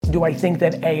do I think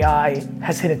that AI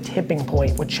has hit a tipping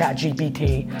point with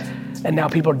ChatGPT, and now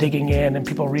people are digging in and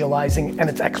people are realizing, and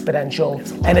it's exponential,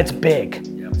 and it's big.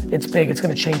 Yep. It's big, it's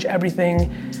gonna change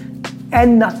everything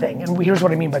and nothing, and here's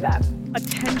what I mean by that.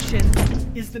 Attention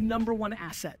is the number one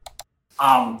asset.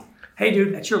 Hey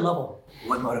dude, at your level,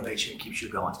 what motivates you and keeps you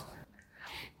going?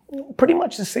 Pretty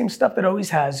much the same stuff that always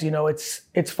has. You know, it's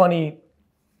funny,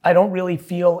 I don't really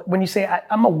feel, when you say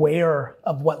I'm aware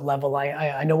of what level,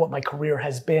 I know what my career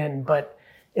has been, but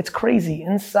it's crazy.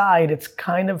 Inside, it's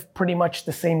kind of pretty much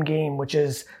the same game, which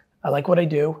is I like what I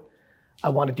do. I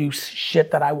want to do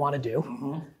shit that I want to do.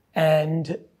 Mm-hmm.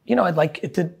 And, you know, I'd like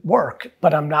it to work,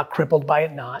 but I'm not crippled by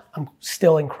it not. I'm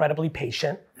still incredibly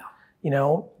patient, you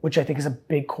know, which I think is a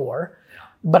big core. Yeah.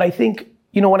 But I think,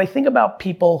 you know, when I think about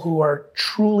people who are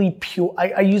truly pure,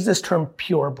 I use this term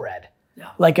purebred,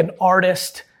 like an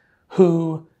artist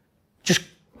who just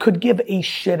could give a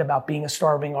shit about being a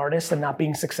starving artist and not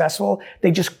being successful.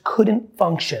 They just couldn't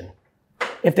function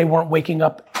if they weren't waking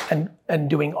up and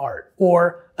doing art.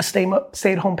 Or a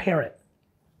stay-at-home parent,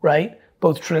 right?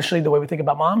 Both traditionally the way we think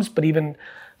about moms, but even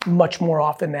much more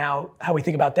often now how we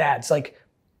think about dads. Like,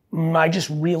 I just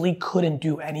really couldn't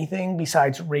do anything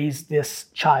besides raise this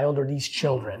child or these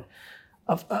children.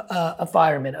 A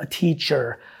fireman, a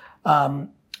teacher, a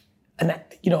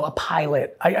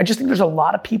pilot. I just think there's a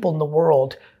lot of people in the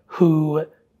world who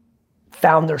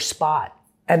found their spot,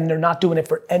 and they're not doing it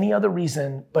for any other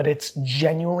reason, but it's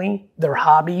genuinely their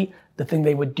hobby, the thing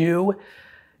they would do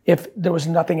if there was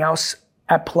nothing else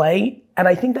at play. And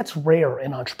I think that's rare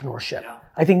in entrepreneurship. Yeah.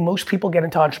 I think most people get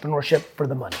into entrepreneurship for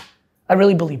the money. I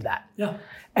really believe that. Yeah.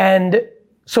 And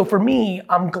so for me,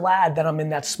 I'm glad that I'm in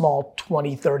that small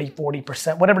 20, 30,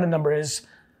 40%, whatever the number is,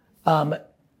 that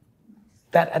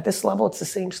at this level, it's the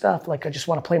same stuff. Like, I just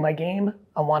want to play my game.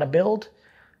 I want to build.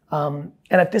 And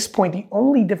at this point, the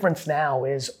only difference now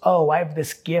is, I have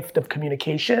this gift of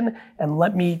communication, and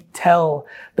let me tell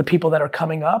the people that are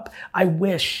coming up, I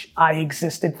wish I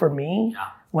existed for me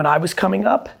when I was coming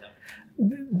up. Yeah.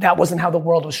 That wasn't how the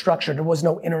world was structured. There was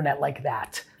no internet like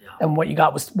that. Yeah. And what you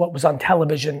got was what was on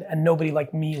television, and nobody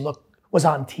like me was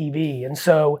on TV. And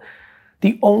so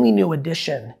the only new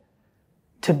addition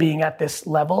to being at this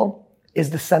level is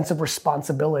the sense of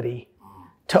responsibility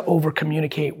to over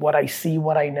communicate what I see,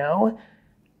 what I know,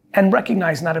 and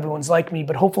recognize not everyone's like me,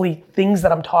 but hopefully things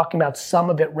that I'm talking about, some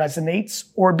of it resonates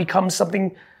or becomes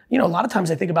something, you know, a lot of times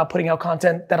I think about putting out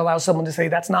content that allows someone to say,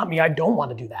 that's not me, I don't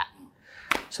want to do that.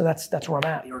 So that's where I'm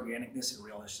at. The organicness and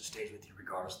realness just stays with you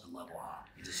regardless of the level, huh?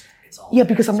 It's all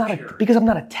because I'm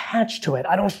not attached to it.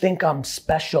 I don't think I'm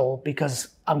special because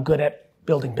I'm good at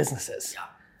building businesses. Yeah.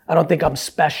 I don't think I'm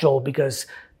special because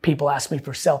people ask me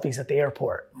for selfies at the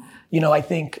airport. You know, I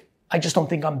just don't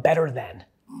think I'm better than.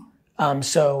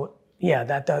 That's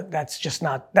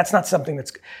not something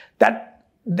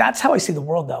that's how I see the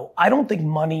world though. I don't think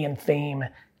money and fame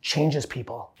changes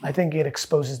people. I think it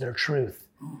exposes their truth.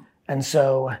 And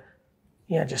so,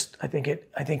 I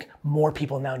think more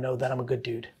people now know that I'm a good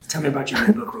dude. Tell me about your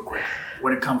new book real quick.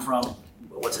 Where did it come from?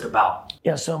 What's it about?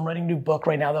 Yeah, so I'm writing a new book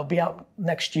right now that'll be out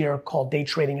next year called Day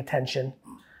Trading Attention.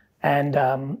 And,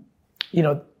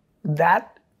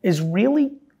 that is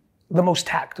really the most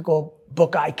tactical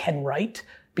book I can write,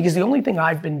 because the only thing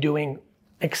I've been doing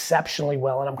exceptionally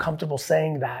well, and I'm comfortable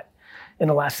saying that in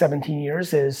the last 17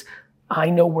 years, is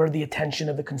I know where the attention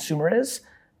of the consumer is,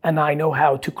 and I know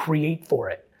how to create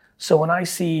for it. So when I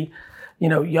see,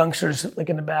 youngsters like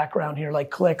in the background here,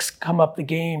 like clicks come up the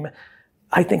game,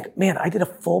 I think, man, I did a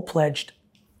full-fledged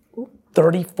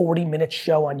 30, 40-minute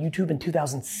show on YouTube in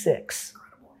 2006.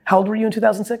 How old were you in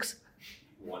 2006?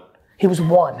 1. He was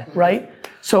 1, right?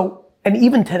 So, and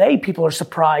even today, people are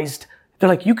surprised. They're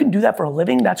like, you can do that for a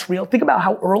living? That's real? Think about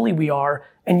how early we are,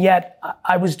 and yet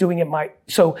I was doing it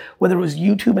so whether it was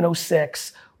YouTube in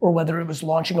 06, or whether it was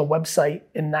launching a website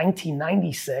in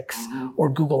 1996, or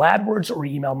Google AdWords, or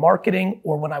email marketing,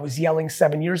 or when I was yelling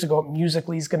 7 years ago,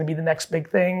 Musical.ly is gonna be the next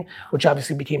big thing, which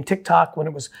obviously became TikTok when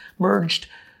it was merged.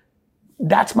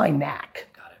 That's my knack.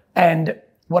 Got it. And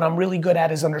what I'm really good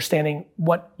at is understanding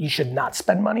what you should not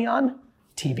spend money on,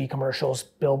 TV commercials,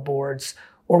 billboards,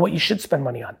 or what you should spend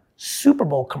money on. Super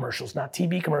Bowl commercials, not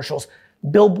TV commercials.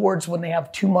 Billboards when they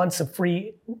have 2 months of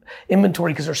free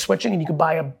inventory because they're switching, and you can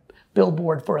buy a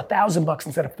billboard for $1,000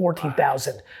 instead of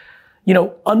 $14,000.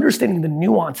 Understanding the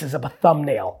nuances of a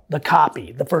thumbnail, the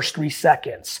copy, the first 3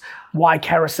 seconds, why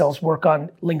carousels work on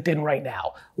LinkedIn right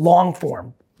now, long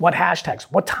form, what hashtags,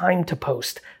 what time to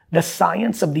post, the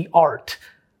science of the art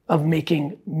of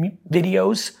making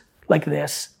videos like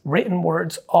this, written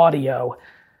words, audio.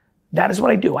 That is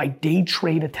what I do. I day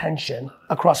trade attention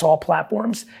across all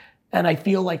platforms. And I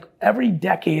feel like every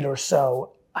decade or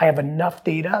so, I have enough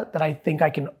data that I think I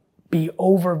can be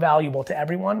overvaluable to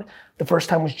everyone. The first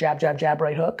time was Jab, Jab, Jab,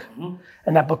 Right Hook.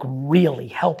 And that book really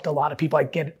helped a lot of people.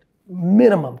 I'd get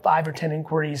minimum 5 or 10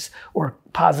 inquiries or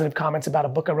positive comments about a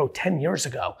book I wrote 10 years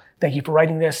ago. Thank you for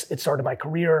writing this. It started my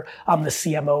career. I'm the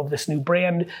CMO of this new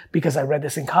brand because I read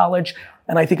this in college.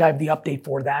 And I think I have the update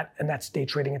for that, and that's day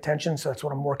trading attention. So that's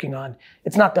what I'm working on.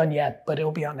 It's not done yet, but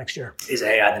it'll be out next year. Is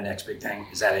AI the next big thing?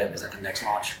 Is that it? Is that the next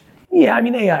launch? Yeah, I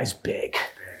mean, AI is big.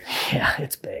 Yeah,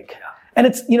 it's big. Yeah. And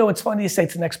it's, it's funny to say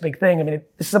it's the next big thing. I mean,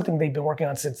 this is something they've been working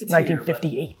on since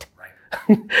 1958.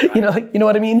 Right. you know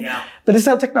what I mean? Yeah. But this is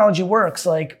how technology works.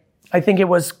 Like, I think it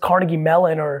was Carnegie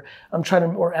Mellon or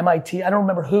MIT, I don't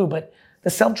remember who, but the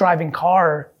self-driving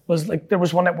car was like, there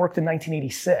was one that worked in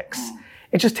 1986.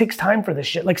 It just takes time for this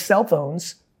shit. Like cell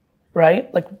phones,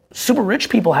 right? Like super rich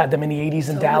people had them in the 80s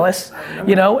in Dallas,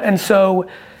 And so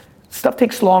stuff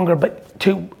takes longer, but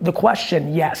to the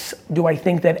question, yes, do I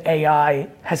think that AI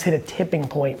has hit a tipping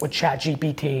point with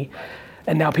ChatGPT?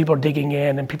 And now people are digging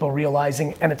in and people are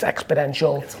realizing, and it's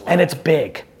exponential, and it's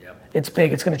big. Yep. It's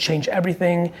big, it's gonna change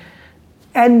everything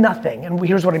and nothing. And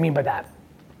here's what I mean by that.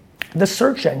 The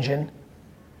search engine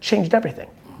changed everything.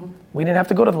 We didn't have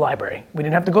to go to the library. We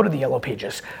didn't have to go to the yellow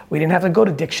pages. We didn't have to go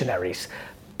to dictionaries.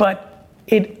 But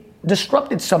it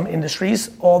disrupted some industries.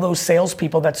 All those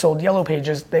salespeople that sold yellow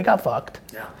pages, they got fucked.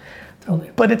 Yeah.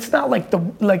 Totally. But it's not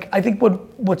like I think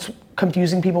what's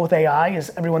confusing people with AI is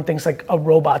everyone thinks like a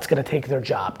robot's gonna take their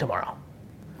job tomorrow.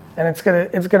 And it's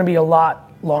gonna be a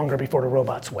lot longer before the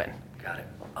robots win. Got it.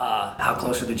 How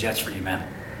close are the Jets for you, man?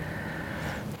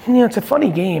 It's a funny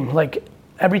game. Like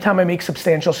every time I make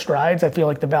substantial strides, I feel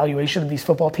like the valuation of these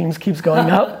football teams keeps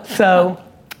going up. So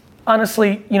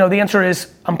honestly, the answer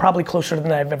is I'm probably closer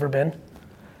than I've ever been.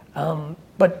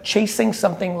 But chasing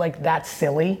something like that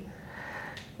silly,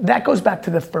 that goes back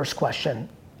to the first question.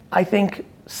 I think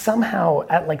somehow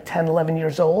at like 10, 11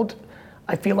 years old,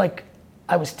 I feel like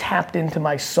I was tapped into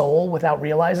my soul without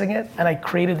realizing it, and I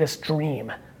created this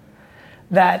dream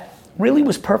that really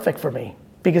was perfect for me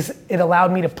because it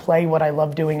allowed me to play what I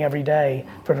love doing every day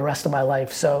for the rest of my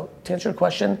life. So to answer your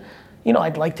question,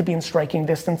 I'd like to be in striking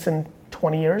distance in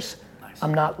 20 years. Nice.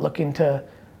 I'm not looking to,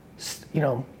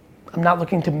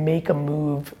 make a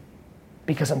move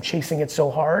because I'm chasing it so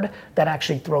hard that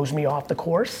actually throws me off the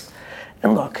course.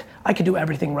 And look, I could do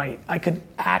everything right. I could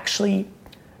actually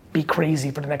be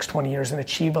crazy for the next 20 years and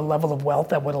achieve a level of wealth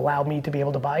that would allow me to be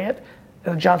able to buy it.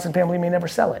 And the Johnson family may never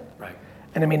sell it. Right.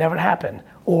 And it may never happen.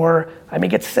 Or I may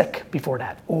get sick before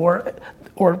that. Or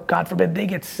God forbid they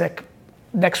get sick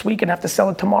next week and have to sell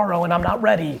it tomorrow and I'm not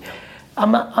ready.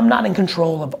 I'm not in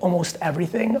control of almost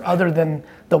everything other than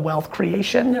the wealth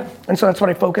creation. Yeah. And so that's what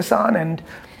I focus on, and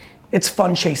it's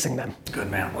fun chasing them. Good,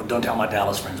 man. Well, don't tell my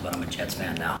Dallas friends, but I'm a Jets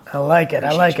fan now. I like it.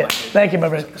 Appreciate you, Thank you, my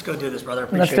brother. Let's go do this, brother.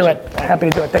 Let's Appreciate do it. you. Happy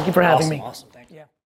to do it. Thank you for having me. Awesome.